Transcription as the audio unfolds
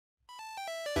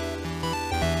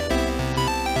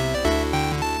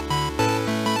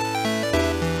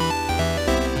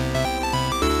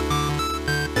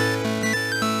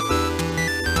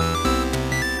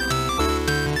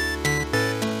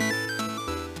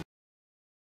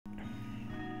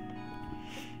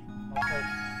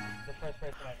first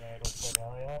person I married was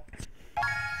Cordelia. I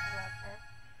love her.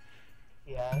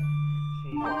 Yeah,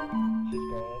 she's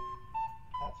great.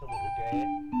 Absolutely great.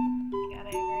 God, I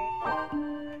agree.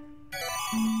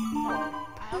 I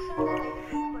also really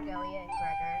like Cordelia and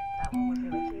Gregor. That one was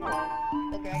really cute.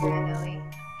 The Gregor and Ellie.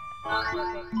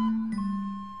 Perfect.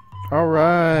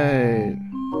 Alright.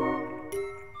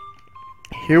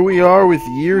 Here we are with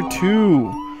year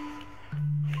 2.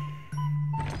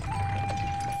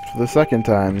 For the second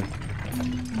time.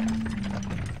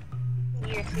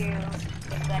 Year 2,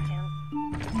 the second.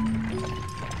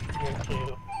 Year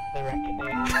 2, the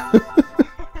reckoning.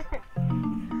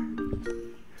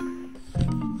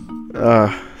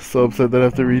 So upset that I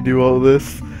have to redo all of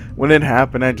this. When it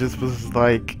happened, I just was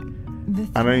like,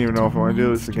 I don't even know if I want to do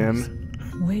this again.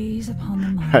 Weighs upon the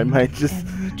mind I might just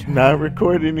not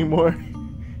record anymore.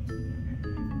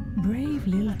 Brave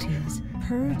Lilties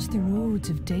purged the roads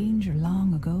of danger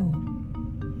long ago.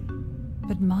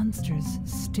 But monsters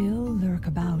still lurk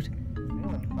about,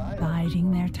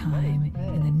 biding their time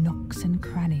in the nooks and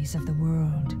crannies of the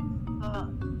world.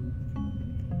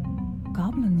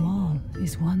 Goblin Wall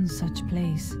is one such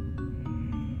place.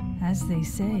 As they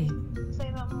say,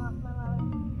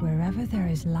 wherever there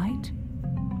is light,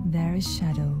 there is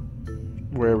shadow.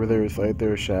 Wherever there is light,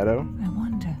 there is shadow. I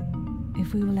wonder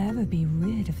if we will ever be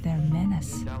rid of their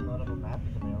menace. Downloadable map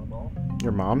is available.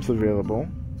 Your mom's available.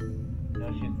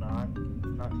 No, she's not.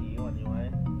 Not to you,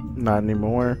 anyway. Not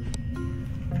anymore.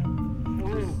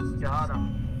 Ooh, got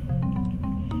him.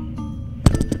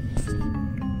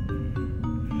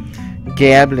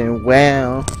 Goblin,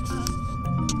 wow.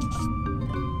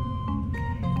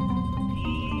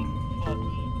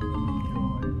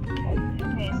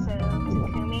 Okay, so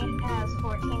Kumi has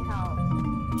 14 health,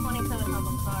 27 health,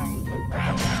 I'm sorry. I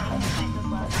think this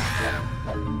last battle.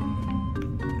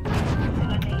 I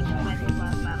think you can fight this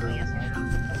last battle, yes or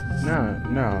no?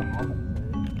 No.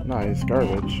 No, he's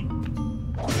garbage.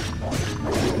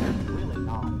 Really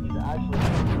not. He's actually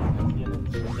in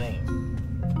the game.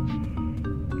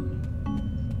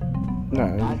 No.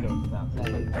 That goes without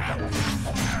saying.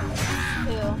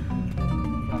 Who?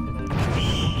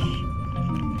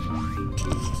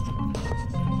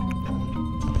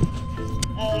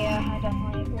 Oh yeah, I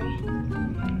definitely agree.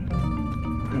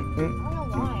 I don't know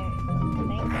why. The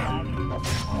name's lagging.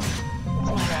 It's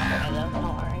not wrong though,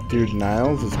 don't worry. Dude,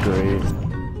 Niles is great.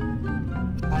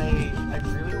 I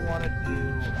really wanted to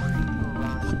run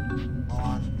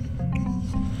on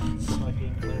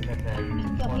fucking Lunatic.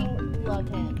 Fucking love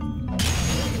him.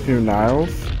 Who,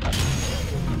 Niles?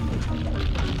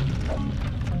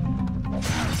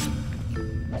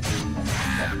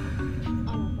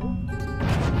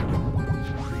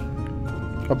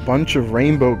 A bunch of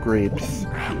rainbow grapes.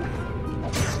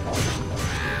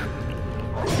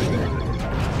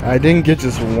 I didn't get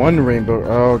just one rainbow.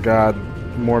 Oh god,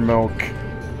 more milk.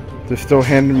 They're still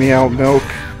handing me out milk.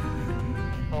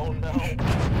 Oh no.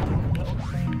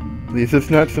 At least it's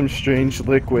not some strange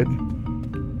liquid.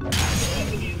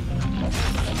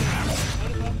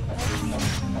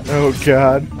 Oh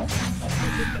god.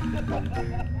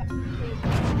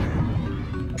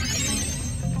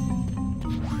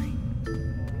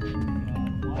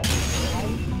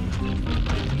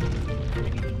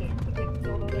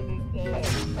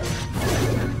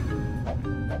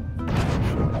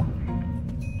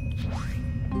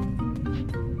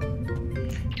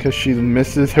 Because she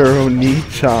misses her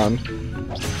Oni-chan.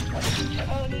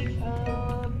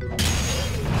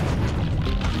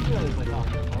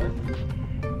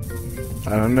 I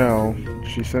don't know.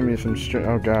 She sent me some string.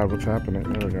 Oh god, what's happening?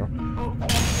 There we go.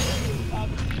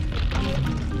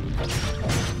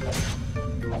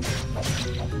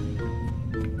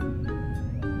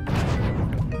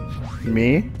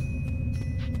 Me?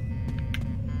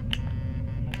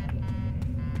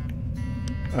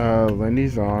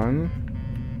 Lindy's on.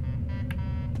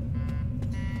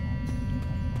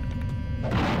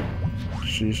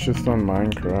 She's just on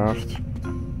Minecraft.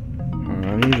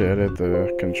 I need to edit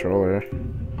the controller.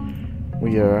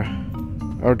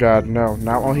 Oh god, no.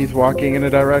 Not while he's walking in a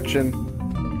direction.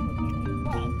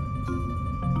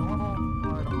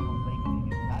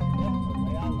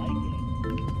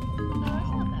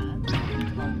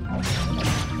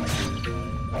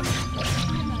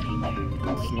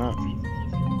 It's not.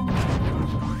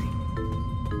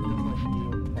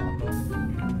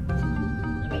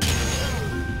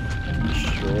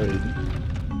 Destroyed.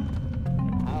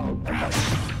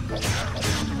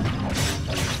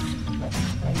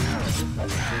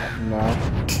 No.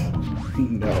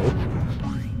 No.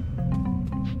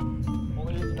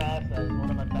 Only this fast as one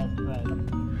of my best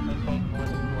friends. They take more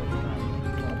than 4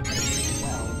 times.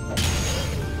 Wow.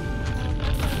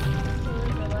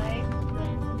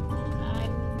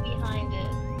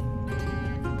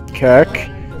 Keck.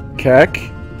 Keck.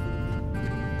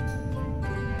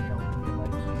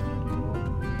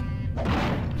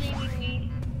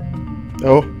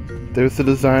 Oh, there's the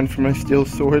design for my steel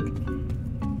sword.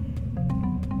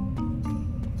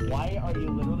 Why are you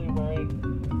literally wearing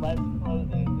less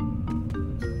clothing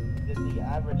than the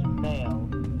average male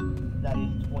that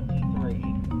is 23?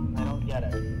 I don't get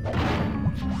it.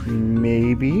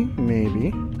 Maybe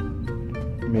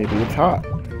it's hot.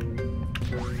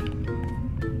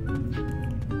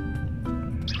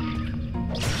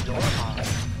 You're hot.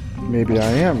 Maybe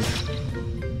I am.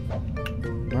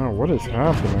 Oh, what is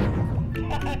happening?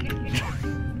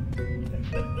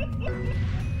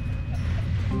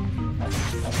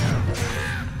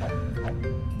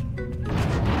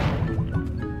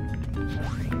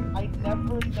 I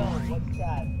never know what's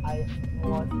that. I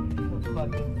want to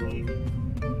fucking make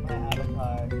my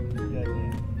avatar good.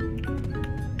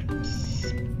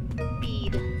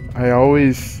 Speed. I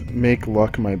always make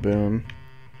luck my boon.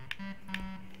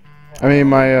 I mean,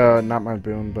 my, not my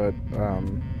boon, but,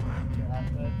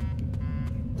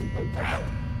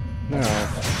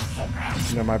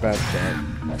 no, my bad stat.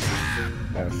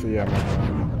 Yeah, so yeah, my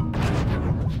boon.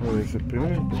 What is it,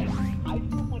 boon? I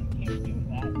just want to do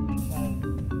that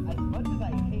because as much as I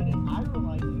hate it, I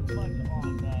rely too much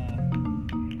on,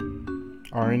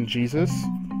 RNGesus?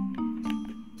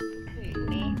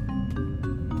 Me.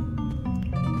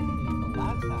 the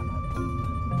last time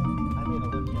I made a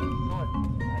legit sword,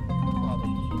 I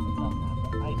probably shouldn't have done that,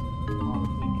 but I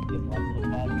honestly could get less with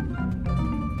that.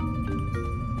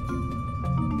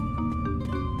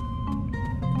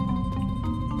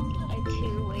 I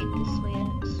too wait this way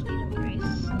at sweet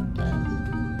embrace of death.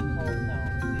 Oh no,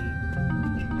 see,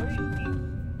 embrace means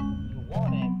you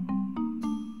want it,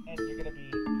 and you're gonna be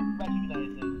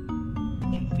recognizing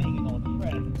and seeing an old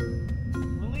friend.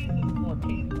 Release is more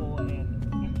painful and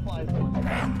implies more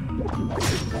death.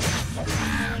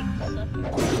 I like to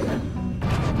suffer.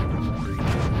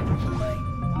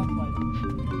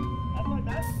 That's why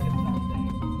that's good something.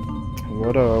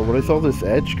 What is all this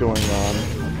edge going on?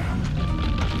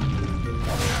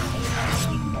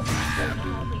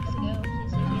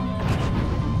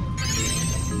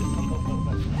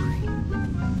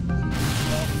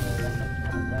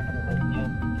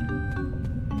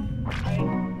 I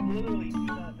literally do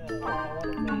not know. I want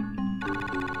to make.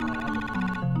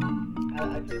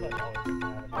 I pretty much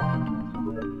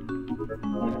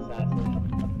always an assassin.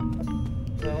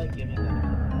 So I like giving them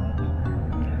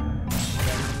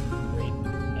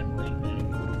everything.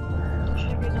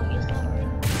 Sugar, don't use that word.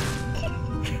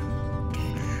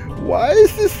 Why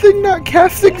is this thing not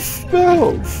casting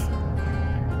spells?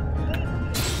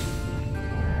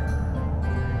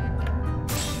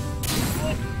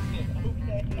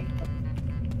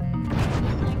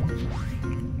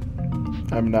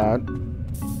 I'm not.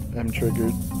 I'm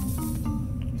triggered.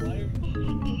 Why are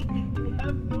you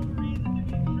have no reason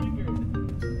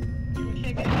to be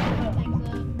triggered.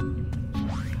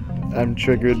 I'm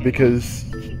triggered because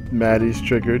Maddie's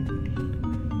triggered.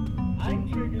 I'm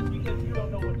triggered because you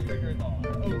don't know what triggers are,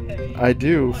 okay? I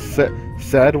do.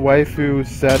 Sad waifu,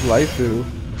 sad laifu.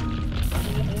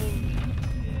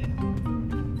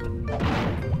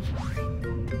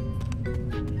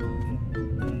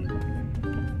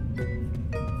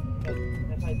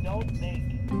 If I don't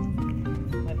make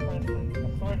my friend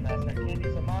a sword master, Candy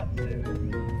Samatsu,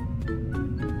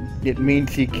 It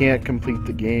means he can't complete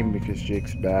the game because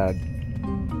Jake's bad.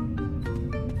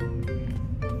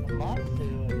 Samatsu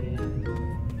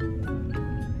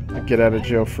is A get out of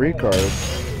jail free card.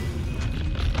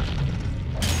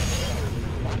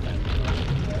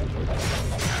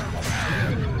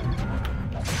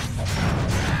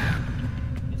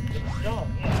 strong,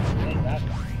 yeah,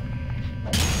 exactly.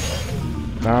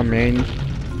 Nah, man.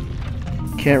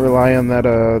 Can't rely on that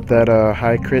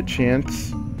high crit chance.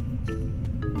 You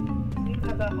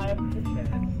have that high of a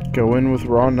chance. Go in with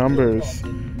raw numbers.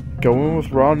 Go in with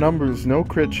raw numbers, no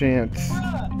crit chance.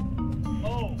 Bruh!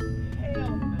 Oh,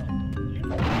 hell no. You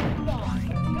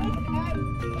cannot just add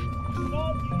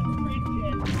not use free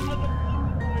chance because of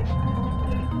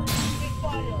big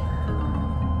fire.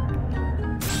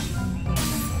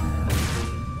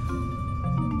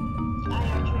 I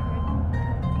am triggered.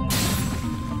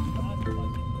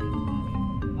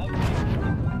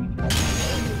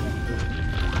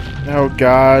 Oh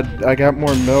god, I got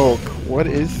more milk. What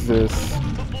is this?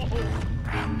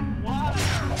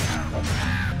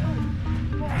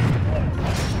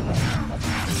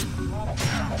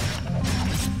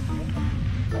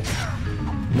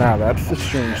 Nah, that's the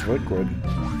strange liquid.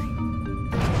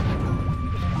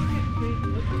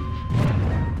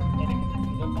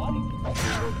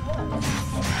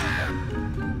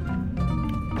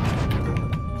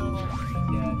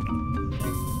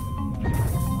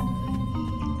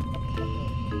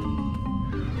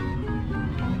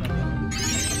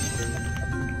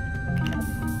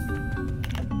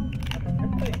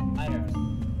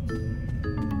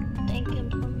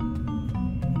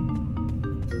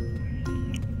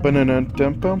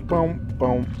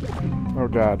 Ba-na-na-dum-bum-bum-bum. Oh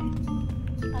god.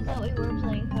 I thought we were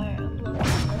playing Fire Emblem.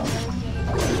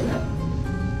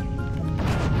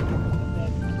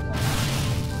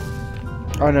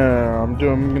 Oh no, I'm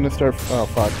gonna start. Oh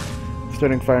fuck,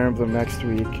 starting Fire Emblem next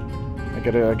week. I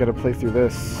gotta play through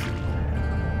this.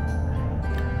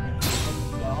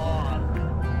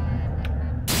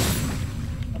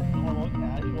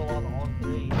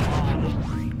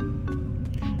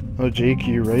 Oh Jake,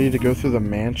 you ready to go through the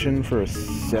mansion for a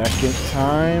second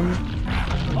time?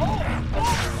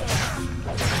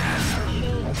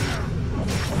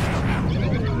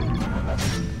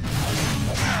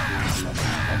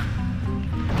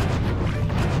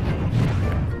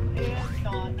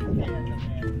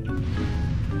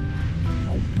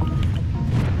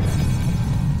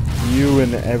 You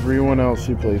and everyone else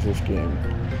who plays this game.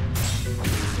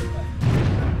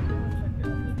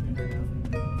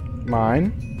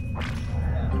 Mine?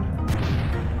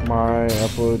 My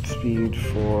upload speed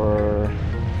for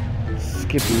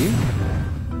Skippy,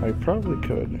 I probably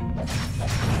could.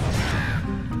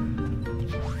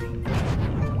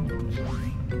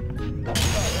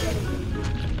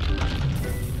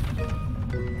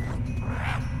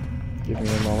 Give me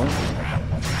a moment.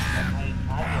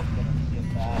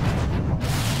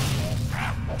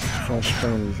 Finish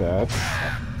playing these ads.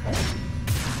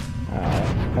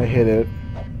 Ow, I hit it.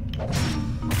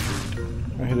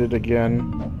 I hit it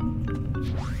again.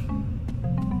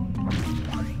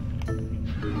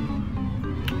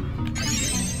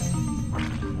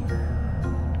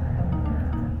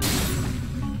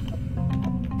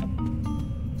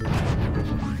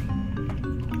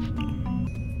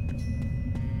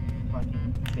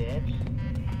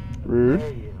 Rude.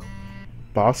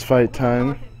 Boss fight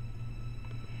time.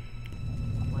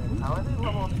 How are they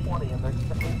level 20 and they're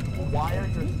why are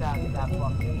your stats that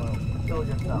fucking low? Kill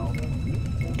yourself.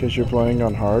 Because you're playing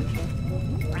on hard.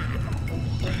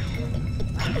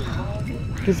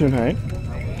 Gesundheit.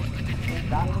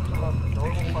 That was the most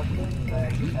normal fucking thing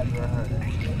I've ever heard.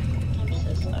 I'm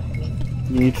so sorry.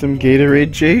 You need some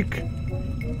Gatorade, Jake?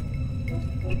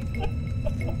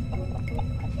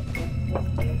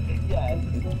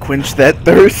 Yes. Quench that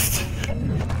thirst.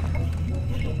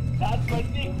 That's my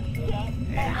thing.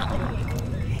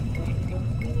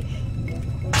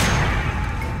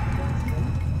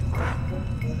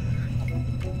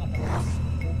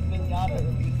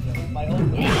 My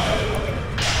own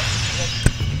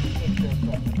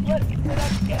let's get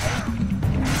up together.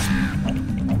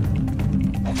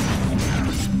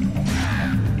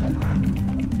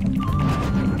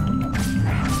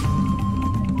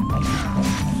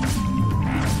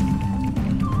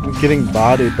 I'm getting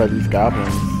bodied by these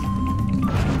goblins.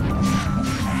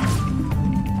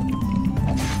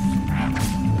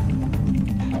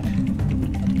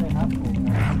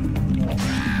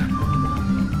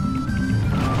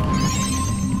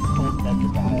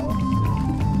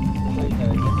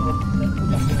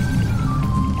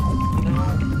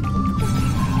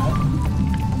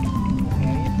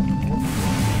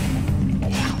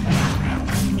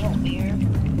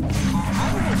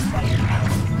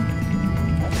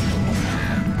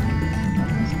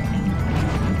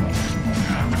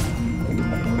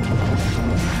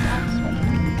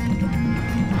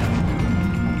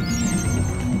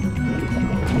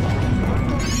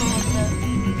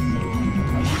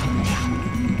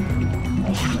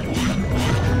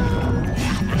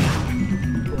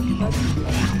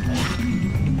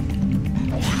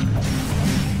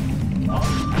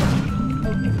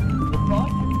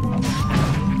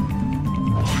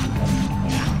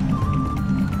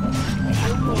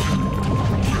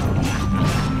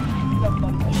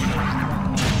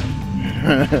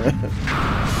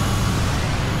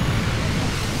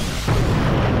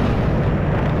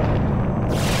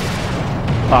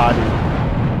 Body.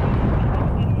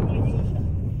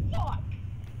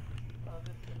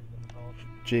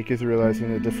 Jake is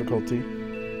realizing the difficulty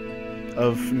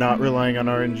of not relying on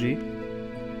RNG.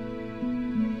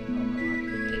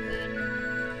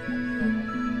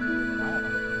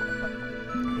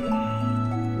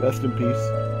 Rest in peace.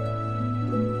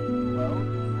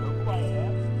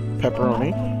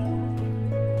 Pepperoni.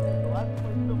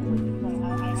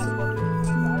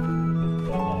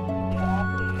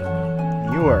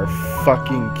 You are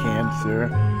fucking cancer.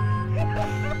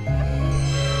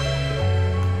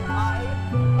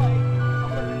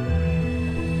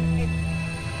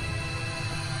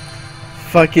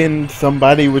 Fucking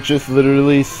somebody would just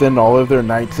literally send all of their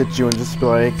knights at you and just be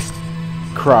like,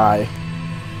 cry.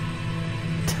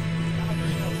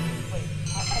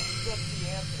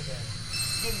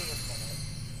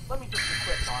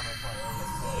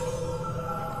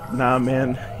 Nah,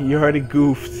 man, you already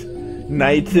goofed.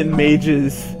 Knights and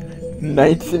mages.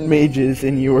 Knights and mages,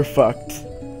 and you were fucked.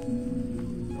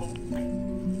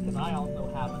 Can I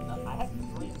also have enough? I had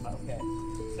 3. Okay.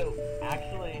 So,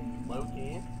 actually,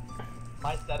 low-key,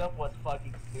 my setup was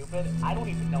fucking stupid. I don't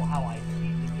even know how I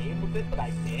beat the game with it, but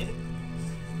I did.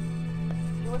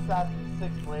 2 assassins,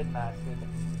 6 blade masters.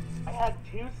 I had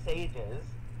 2 sages.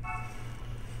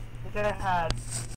 Then I had